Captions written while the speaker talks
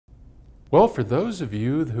Well, for those of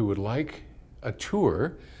you who would like a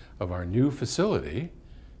tour of our new facility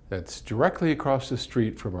that's directly across the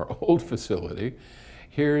street from our old facility,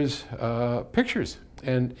 here's pictures.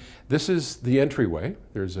 And this is the entryway.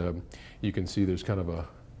 You can see there's kind of a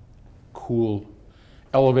cool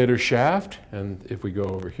elevator shaft, and if we go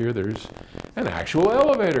over here, there's an actual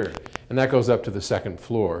elevator, and that goes up to the second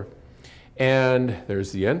floor. And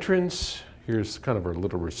there's the entrance. Here's kind of our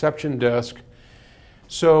little reception desk.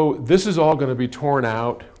 So this is all going to be torn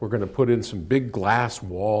out. We're going to put in some big glass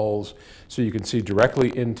walls so you can see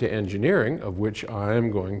directly into engineering, of which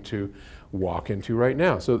I'm going to walk into right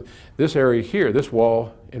now. So this area here, this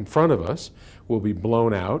wall in front of us, will be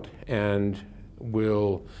blown out, and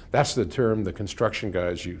that's the term the construction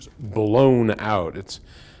guys use, blown out. It's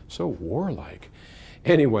so warlike.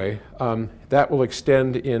 Anyway, that will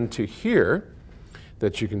extend into here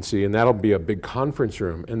that you can see, and that'll be a big conference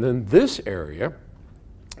room. And then this area,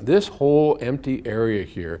 this whole empty area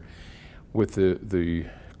here with the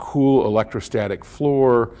cool electrostatic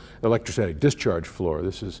floor, electrostatic discharge floor.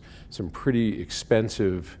 This is some pretty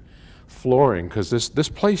expensive flooring, because this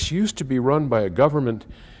place used to be run by a government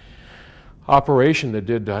operation that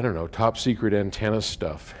did, I don't know, top secret antenna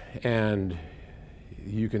stuff. And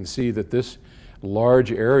you can see that this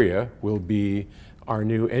large area will be our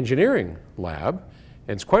new engineering lab.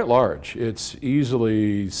 And it's quite large. It's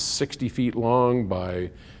easily 60 feet long by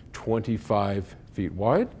 25 feet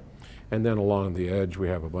wide. And then along the edge, we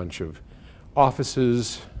have a bunch of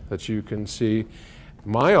offices that you can see.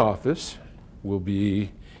 My office will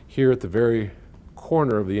be here at the very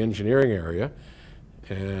corner of the engineering area.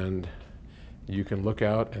 And you can look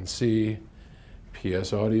out and see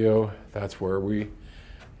PS Audio. That's where you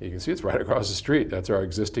can see it's right across the street. That's our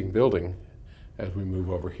existing building as we move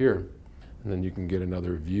over here. And then you can get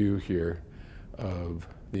another view here of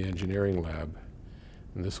the engineering lab.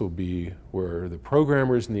 And this will be where the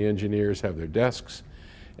programmers and the engineers have their desks.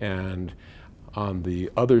 And on the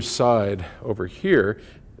other side over here,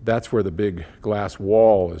 that's where the big glass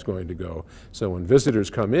wall is going to go. So when visitors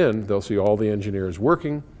come in, they'll see all the engineers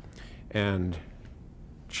working and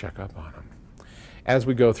check up on them. As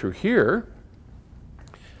we go through here,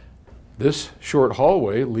 this short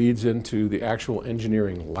hallway leads into the actual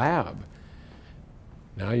engineering lab.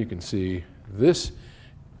 Now you can see this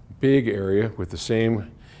big area with the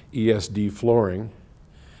same ESD flooring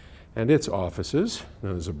and its offices. Now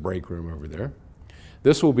there's a break room over there.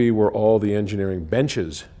 This will be where all the engineering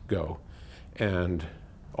benches go and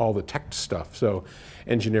all the tech stuff. So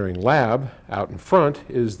engineering lab out in front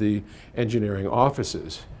is the engineering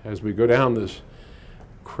offices. As we go down this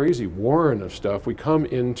crazy warren of stuff, we come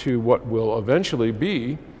into what will eventually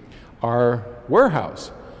be our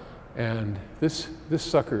warehouse. And this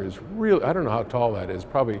sucker is real. I don't know how tall that is,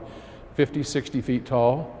 probably 50, 60 feet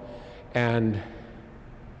tall. And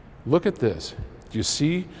look at this. Do you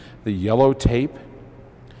see the yellow tape?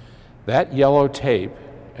 That yellow tape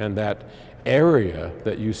and that area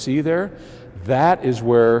that you see there, that is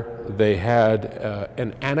where they had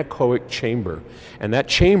an anechoic chamber. And that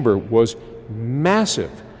chamber was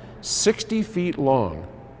massive, 60 feet long.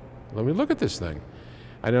 Let me look at this thing.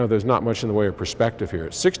 I know there's not much in the way of perspective here.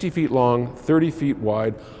 It's 60 feet long, 30 feet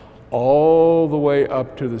wide, all the way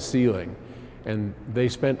up to the ceiling. And they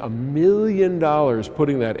spent $1 million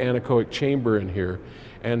putting that anechoic chamber in here,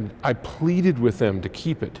 and I pleaded with them to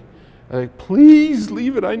keep it. Like, please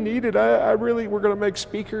leave it, I need it, we're gonna make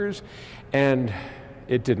speakers. And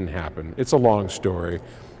it didn't happen. It's a long story.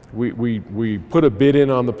 We put a bid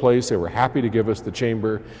in on the place. They were happy to give us the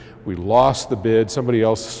chamber. We lost the bid. Somebody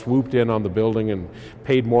else swooped in on the building and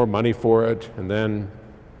paid more money for it. And then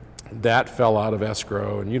that fell out of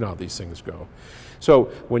escrow, and you know how these things go. So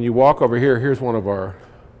when you walk over here, here's one of our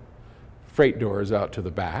freight doors out to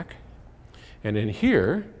the back. And in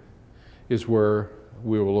here is where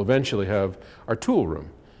we will eventually have our tool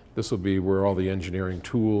room. This will be where all the engineering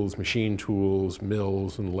tools, machine tools,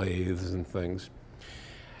 mills and lathes and things.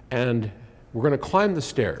 And we're going to climb the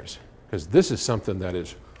stairs, because this is something that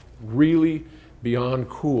is really beyond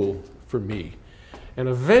cool for me. And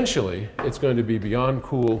eventually, it's going to be beyond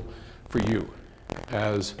cool for you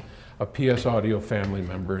as a PS Audio family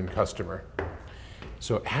member and customer.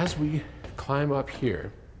 So as we climb up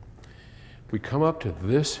here, we come up to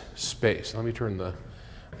this space. Let me turn the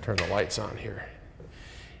lights on here.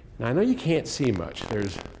 Now, I know you can't see much.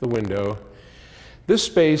 There's the window. This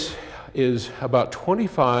space is about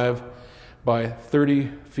 25 by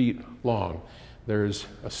 30 feet long. There's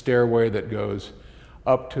a stairway that goes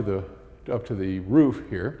up to the roof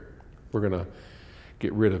here. We're going to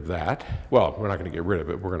get rid of that. Well, we're not going to get rid of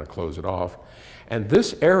it. We're going to close it off. And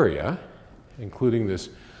this area, including this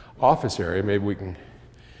office area. Maybe we can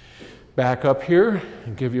back up here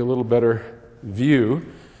and give you a little better view.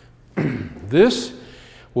 This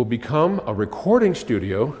will become a recording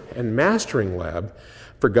studio and mastering lab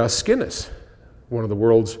for Gus Skinnis, one of the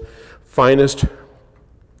world's finest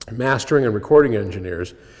mastering and recording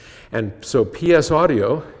engineers. And so PS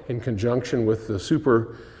Audio, in conjunction with the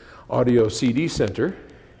Super Audio CD Center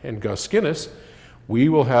and Gus Skinnis, we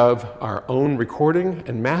will have our own recording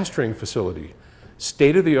and mastering facility.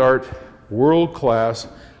 State-of-the-art, world-class,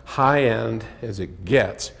 high-end as it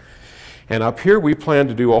gets. And up here we plan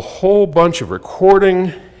to do a whole bunch of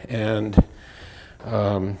recording and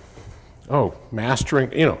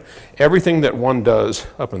mastering, you know, everything that one does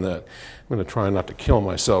up in that. I'm going to try not to kill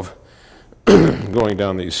myself going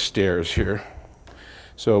down these stairs here.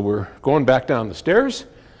 So we're going back down the stairs,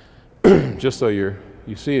 just so you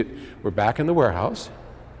see it. We're back in the warehouse,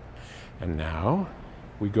 and now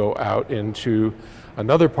we go out into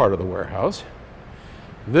another part of the warehouse.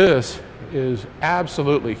 This is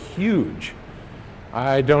absolutely huge.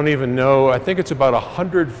 I don't even know, I think it's about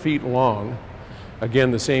 100 feet long.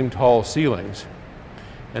 Again, the same tall ceilings.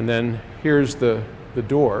 And then here's the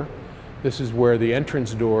door. This is where the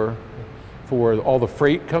entrance door for all the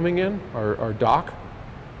freight coming in, our dock.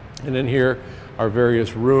 And then here are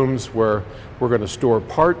various rooms where we're going to store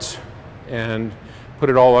parts and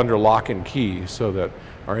put it all under lock and key so that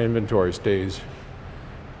our inventory stays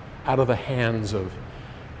out of the hands of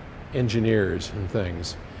engineers and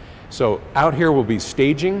things. So out here will be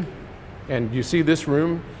staging, and you see this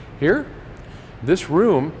room here? This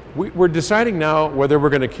room, we're deciding now whether we're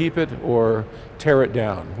going to keep it or tear it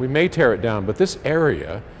down. We may tear it down, but this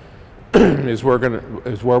area is where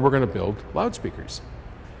we're going to build loudspeakers.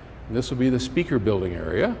 And this will be the speaker building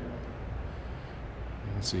area.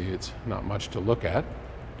 You can see it's not much to look at.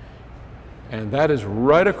 And that is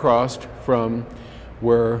right across from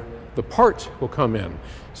where the parts will come in.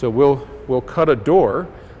 So we'll cut a door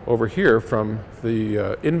over here from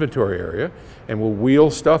the inventory area, and we'll wheel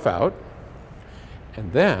stuff out.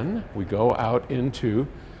 And then we go out into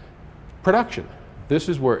production. This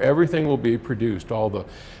is where everything will be produced, all the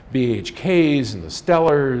BHKs and the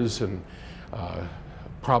Stellars and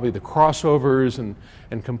probably the crossovers and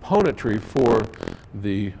componentry for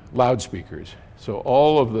the loudspeakers. So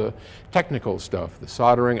all of the technical stuff, the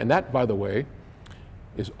soldering, and that, by the way,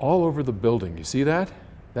 is all over the building. You see that?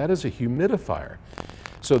 That is a humidifier.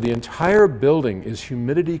 So the entire building is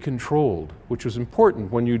humidity controlled, which is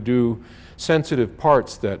important when you do sensitive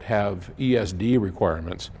parts that have ESD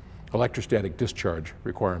requirements, electrostatic discharge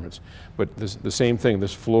requirements. But the same thing,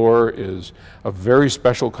 this floor is a very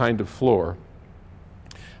special kind of floor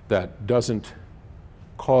that doesn't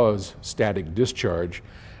cause static discharge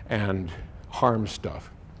and harm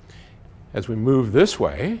stuff. As we move this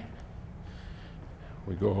way,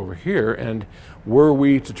 we go over here, and were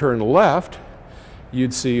we to turn left,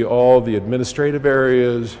 you'd see all the administrative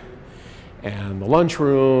areas and the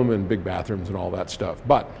lunchroom and big bathrooms and all that stuff.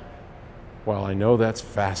 But while I know that's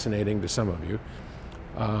fascinating to some of you,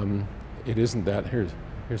 it isn't that.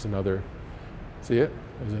 Here's another, see it?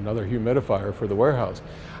 There's another humidifier for the warehouse.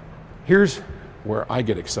 Here's where I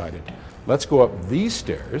get excited. Let's go up these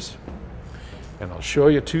stairs, and I'll show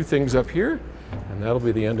you two things up here, and that'll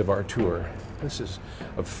be the end of our tour. This is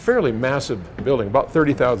a fairly massive building, about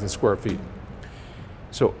 30,000 square feet.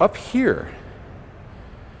 So up here,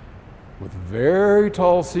 with very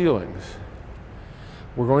tall ceilings,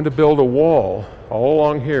 we're going to build a wall all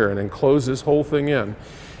along here and enclose this whole thing in.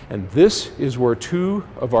 And this is where 2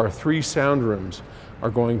 of our 3 sound rooms are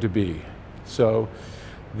going to be. So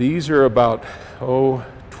these are about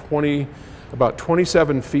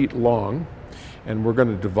 27 feet long, and we're going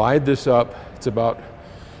to divide this up. It's about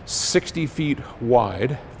 60 feet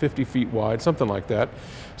wide, 50 feet wide, something like that.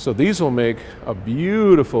 So these will make a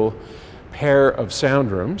beautiful pair of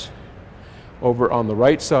sound rooms. Over on the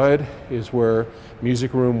right side is where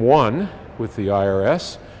Music Room 1 with the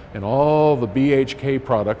IRS and all the BHK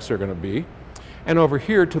products are going to be. And over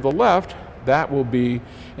here to the left, that will be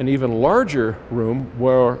an even larger room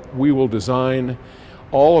where we will design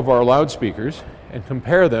all of our loudspeakers and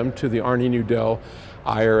compare them to the Arnie Nudell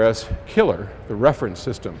IRS Killer, the reference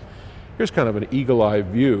system. Here's kind of an eagle-eye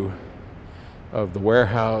view of the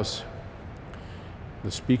warehouse,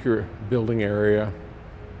 the speaker building area.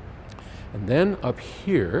 And then up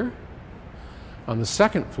here on the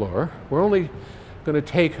second floor, we're only going to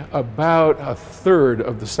take about a third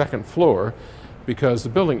of the second floor because the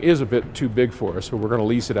building is a bit too big for us, so we're going to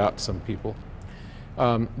lease it out to some people.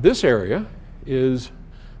 This area is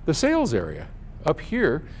the sales area. Up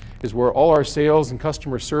here is where all our sales and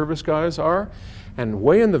customer service guys are, and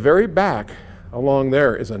way in the very back, along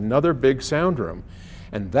there is another big sound room.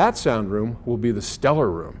 And that sound room will be the stellar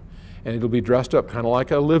room. And it'll be dressed up kind of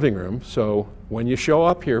like a living room. So when you show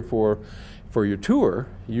up here for your tour,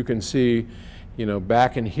 you can see, you know,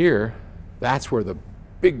 back in here, that's where the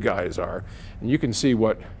big guys are. And you can see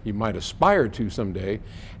what you might aspire to someday.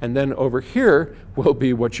 And then over here will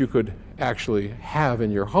be what you could actually have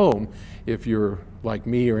in your home if you're like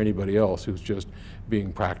me or anybody else who's just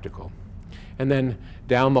being practical. And then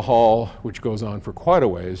down the hall, which goes on for quite a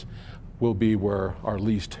ways, will be where our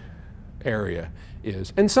leased area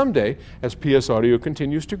is. And someday, as PS Audio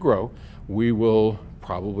continues to grow, we will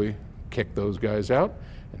probably kick those guys out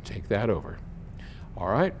and take that over. All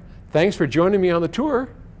right. Thanks for joining me on the tour.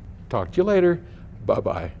 Talk to you later.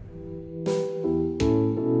 Bye-bye.